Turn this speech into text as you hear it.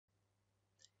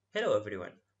Hello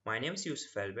everyone, my name is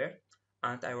Yousif Albeer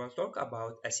and I will talk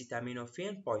about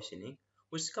acetaminophen poisoning,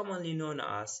 which is commonly known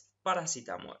as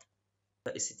paracetamol.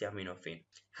 The acetaminophen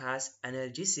has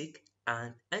analgesic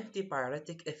and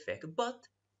antipyretic effect but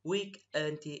weak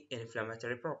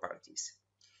anti-inflammatory properties.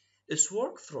 Its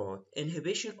work through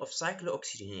inhibition of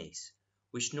cyclooxygenase,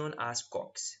 which is known as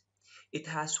COX. It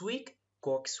has weak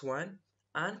COX-1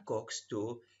 and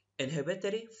COX-2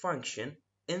 inhibitory function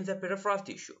in the peripheral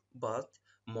tissue, but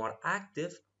more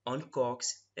active on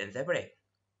COX in the brain.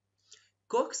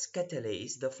 COX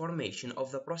catalyzes the formation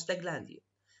of the prostaglandin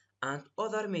and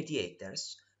other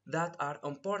mediators that are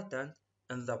important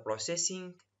in the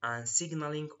processing and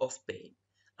signaling of pain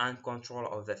and control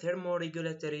of the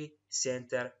thermoregulatory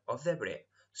center of the brain.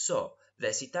 So, the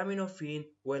acetaminophen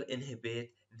will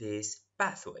inhibit this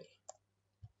pathway.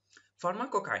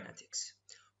 Pharmacokinetics.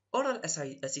 Oral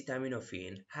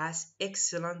acetaminophen has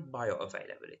excellent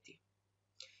bioavailability.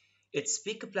 Its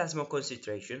peak plasma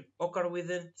concentration occurs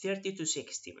within 30 to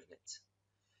 60 minutes.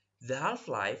 The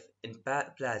half-life in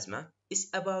plasma is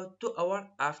about 2 hours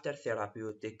after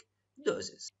therapeutic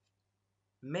doses.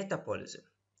 Metabolism.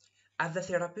 At the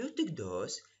therapeutic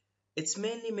dose, it's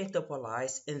mainly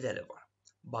metabolized in the liver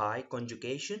by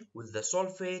conjugation with the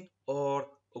sulfate or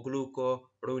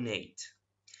glucuronate,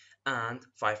 and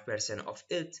 5% of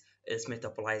it is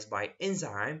metabolized by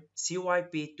enzyme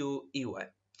CYP2E1,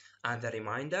 and the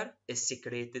remainder is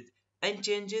secreted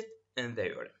unchanged in the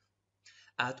urine.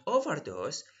 At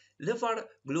overdose, liver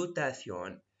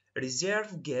glutathione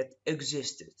reserve get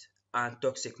exhausted and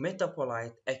toxic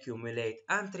metabolite accumulate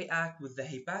and react with the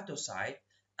hepatocyte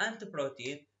and the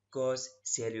protein cause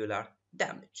cellular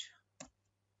damage.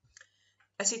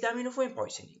 Acetaminophen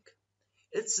poisoning.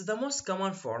 It's the most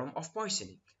common form of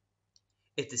poisoning.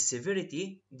 Its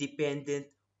severity dependent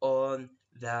on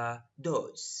the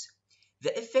dose.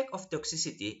 The effect of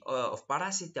toxicity of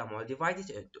paracetamol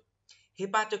divided into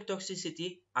hepatic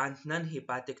toxicity and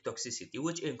non-hepatic toxicity,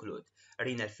 which include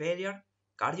renal failure,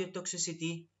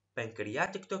 cardiotoxicity,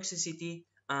 pancreatic toxicity,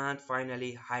 and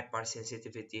finally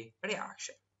hypersensitivity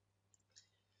reaction.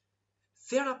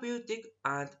 Therapeutic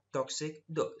and toxic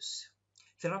dose.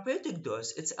 Therapeutic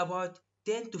dose is about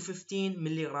 10 to 15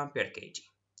 mg per kg,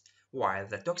 while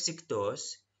the toxic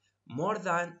dose more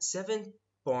than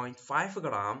 7.5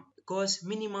 gram cause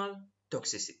minimal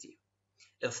toxicity.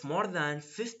 If more than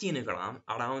 15 grams,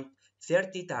 around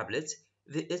 30 tablets,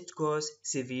 it causes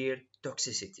severe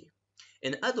toxicity.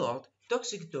 In adult,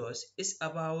 toxic dose is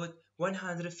about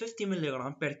 150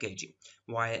 mg per kg,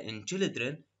 while in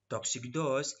children, toxic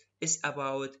dose is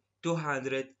about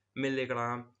 200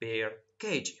 mg per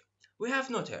kg. We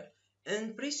have noted,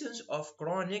 in presence of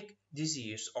chronic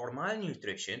disease or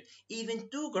malnutrition, even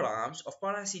 2 grams of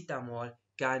paracetamol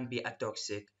can be a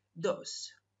toxic dose.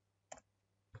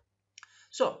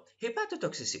 So,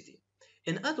 hepatotoxicity.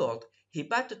 In adult,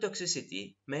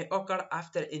 hepatotoxicity may occur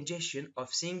after ingestion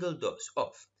of single dose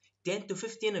of 10 to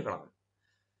 15 grams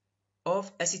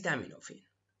of acetaminophen.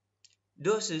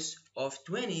 Doses of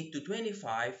 20 to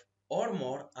 25 or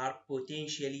more are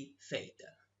potentially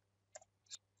fatal.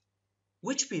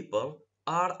 Which people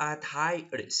are at high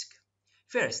risk?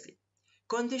 Firstly,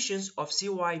 conditions of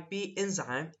CYP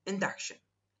enzyme induction.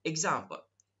 Example,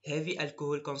 heavy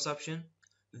alcohol consumption,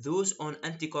 those on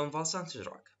anticonvulsant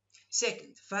drug.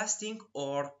 Second, fasting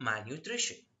or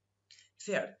malnutrition.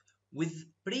 Third, with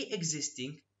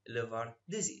pre-existing liver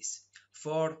disease.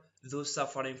 For those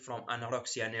suffering from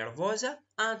anorexia nervosa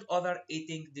and other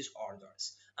eating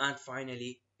disorders. And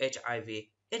finally, HIV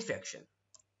infection.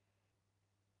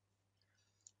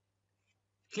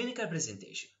 Clinical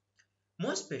presentation.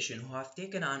 Most patients who have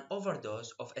taken an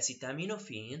overdose of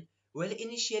acetaminophen will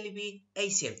initially be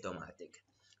asymptomatic,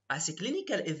 as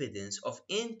clinical evidence of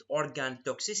end organ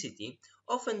toxicity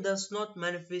often does not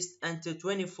manifest until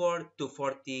 24 to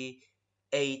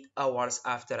 48 hours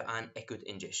after an acute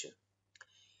ingestion.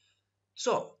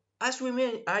 So, as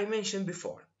I mentioned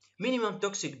before, minimum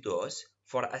toxic dose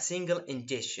for a single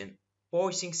ingestion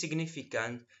posing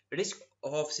significant risk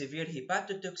of severe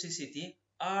hepatotoxicity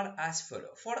are as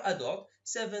follows. For adults,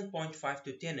 7.5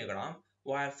 to 10 gram,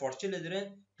 while for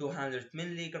children, 200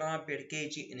 mg per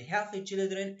kg in healthy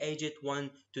children aged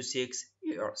 1 to 6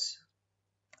 years.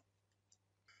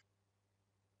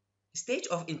 Stage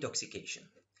of intoxication.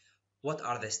 What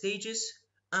are the stages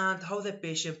and how the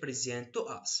patient presents to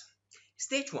us?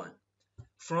 Stage 1.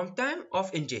 From time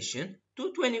of ingestion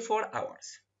to 24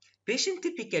 hours. Patient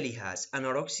typically has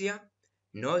anorexia,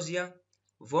 nausea,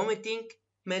 vomiting,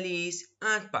 malaise,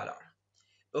 and pallor.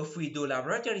 If we do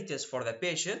laboratory tests for the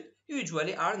patient,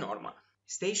 usually are normal.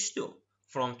 Stage 2.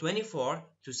 From 24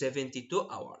 to 72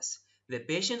 hours. The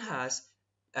patient has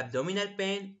abdominal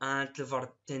pain and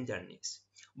liver tenderness,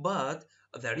 but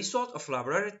the result of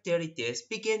laboratory tests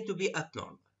begin to be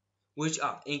abnormal, which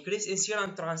are increase in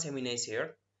serum transaminase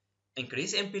here,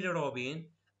 increase in bilirubin,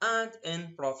 and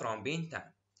in prothrombin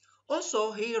time.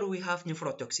 Also, here we have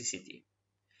nephrotoxicity.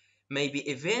 Maybe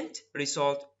event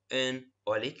result in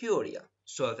oliguria,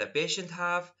 so the patient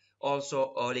have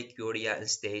also oliguria in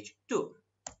stage 2.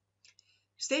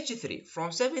 Stage 3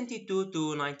 from 72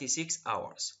 to 96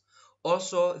 hours.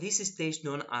 Also, this stage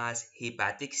known as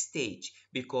hepatic stage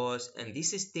because in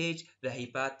this stage the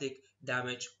hepatic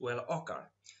damage will occur.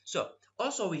 So,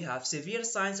 also we have severe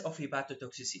signs of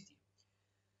hepatotoxicity,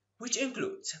 which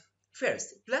includes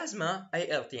first, plasma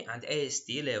ALT and AST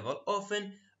level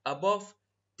often above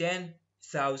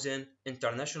 10,000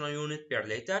 international unit per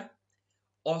liter,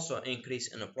 also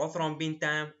increase in prothrombin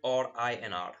time or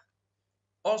INR.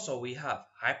 Also, we have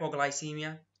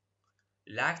hypoglycemia,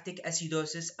 lactic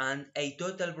acidosis, and a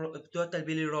total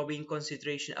bilirubin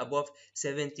concentration above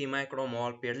 70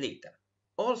 micromole per liter.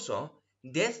 Also,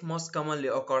 death most commonly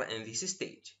occur in this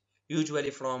stage,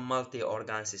 usually from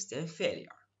multi-organ system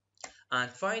failure. And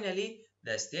finally,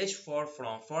 the stage 4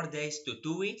 from 4 days to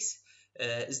 2 weeks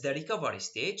is the recovery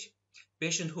stage.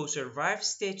 Patient who survive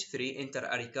stage 3 enter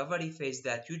a recovery phase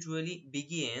that usually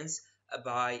begins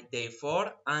by day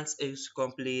 4 and is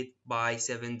complete by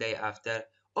 7 days after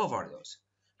overdose.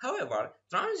 However,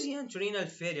 transient renal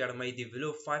failure may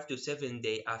develop 5 to 7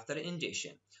 days after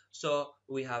ingestion. So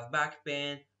we have back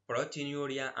pain,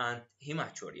 proteinuria, and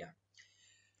hematuria.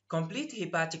 Complete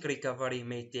hepatic recovery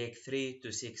may take 3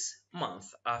 to 6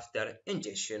 months after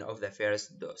ingestion of the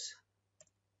first dose.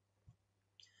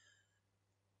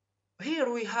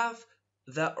 Here we have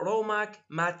the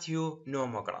Romac-Mathieu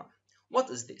nomogram. What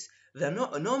is this? The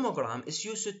nomogram is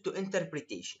used to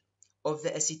interpretation of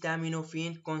the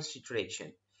acetaminophen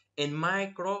concentration in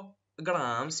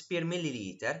micrograms per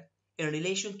milliliter in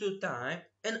relation to time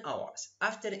in hours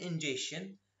after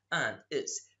ingestion and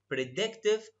is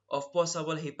predictive of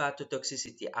possible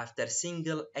hepatotoxicity after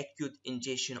single acute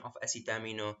ingestion of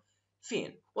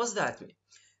acetaminophen. What's that mean?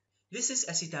 This is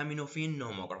acetaminophen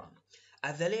nomogram.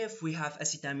 At the left, we have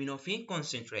acetaminophen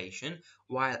concentration,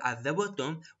 while at the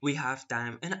bottom, we have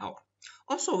time in hour.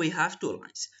 Also, we have two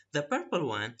lines. The purple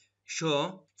one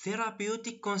show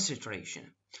therapeutic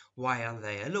concentration, while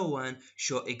the yellow one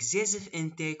show excessive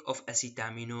intake of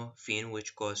acetaminophen,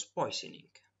 which cause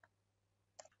poisoning.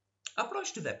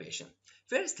 Approach to the patient.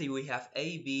 Firstly, we have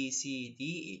A, B, C, D,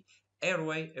 E.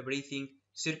 Airway, breathing,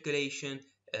 circulation,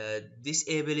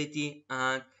 disability,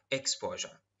 and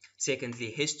exposure.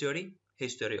 Secondly,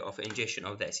 history of ingestion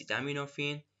of the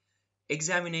acetaminophen,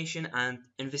 examination, and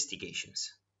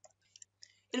investigations.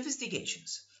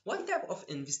 Investigations. What type of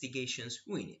investigations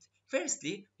we need?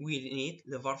 Firstly, we need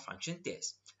liver function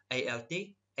test, ALT,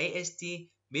 AST,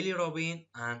 bilirubin,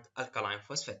 and alkaline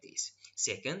phosphatase.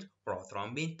 Second,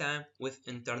 prothrombin time with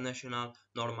international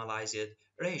normalized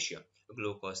ratio,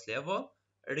 glucose level,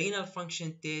 renal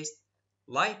function test,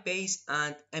 lipase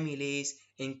and amylase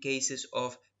in cases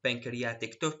of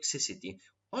pancreatic toxicity.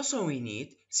 Also, we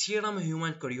need serum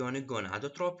human chorionic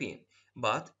gonadotropin,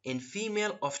 but in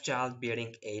female of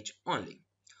childbearing age only.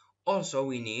 Also,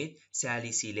 we need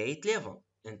salicylate level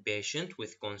in patient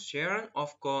with concern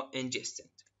of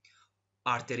co-ingestant,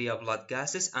 arterial blood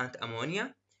gases and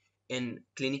ammonia in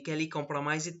clinically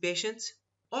compromised patients.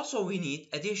 Also, we need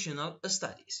additional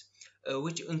studies,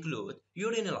 which include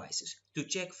urinalysis to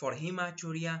check for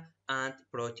hematuria and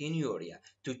proteinuria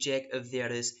to check if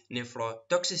there is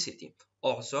nephrotoxicity.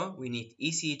 Also, we need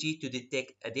ECG to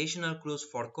detect additional clues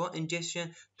for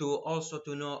co-ingestion to also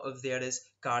to know if there is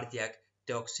cardiac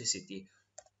toxicity.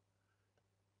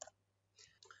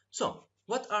 So,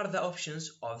 what are the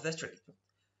options of the treatment?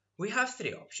 We have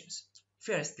three options.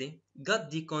 Firstly,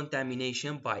 gut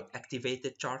decontamination by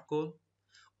activated charcoal,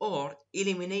 or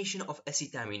elimination of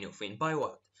acetaminophen by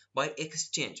what? By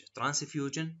exchange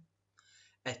transfusion,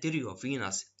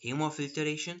 arteriovenous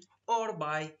hemofiltration, or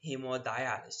by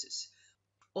hemodialysis.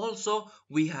 Also,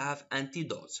 we have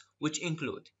antidotes, which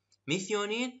include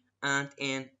methionine and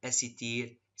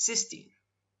N-acetylcysteine.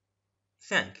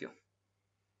 Thank you.